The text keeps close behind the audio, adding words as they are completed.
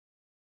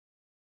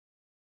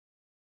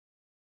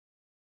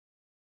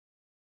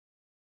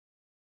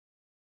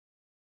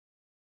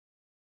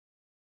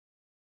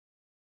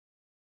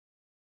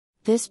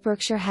This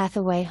Berkshire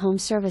Hathaway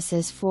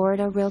HomeServices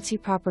Florida Realty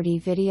property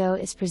video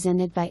is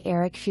presented by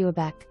Erich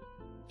Fuerbeck.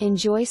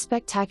 Enjoy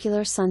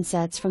spectacular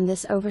sunsets from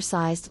this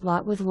oversized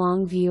lot with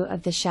long view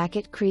of the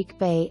Shakett Creek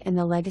Bay and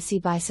the Legacy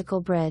Bicycle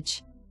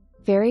Bridge.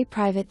 Very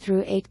private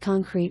through 8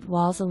 concrete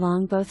walls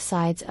along both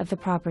sides of the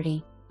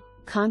property.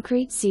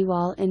 Concrete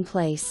seawall in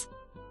place.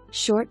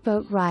 Short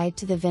boat ride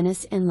to the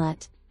Venice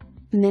Inlet.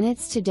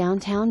 Minutes to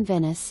downtown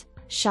Venice,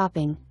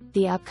 shopping,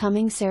 the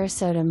upcoming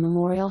Sarasota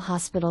Memorial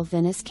Hospital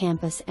Venice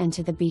campus and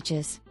to the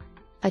beaches.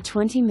 A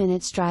 20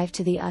 minutes drive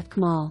to the UTC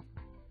Mall.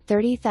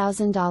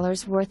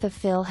 $30,000 worth of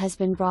fill has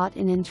been brought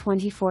in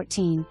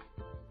 2014.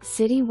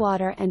 City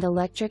water and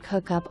electric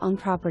hookup on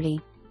property.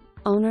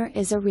 Owner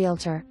is a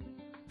realtor.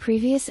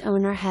 Previous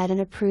owner had an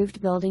approved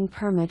building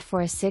permit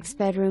for a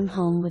 6-bedroom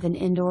home with an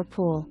indoor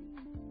pool.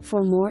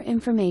 For more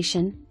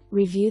information,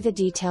 review the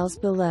details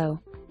below.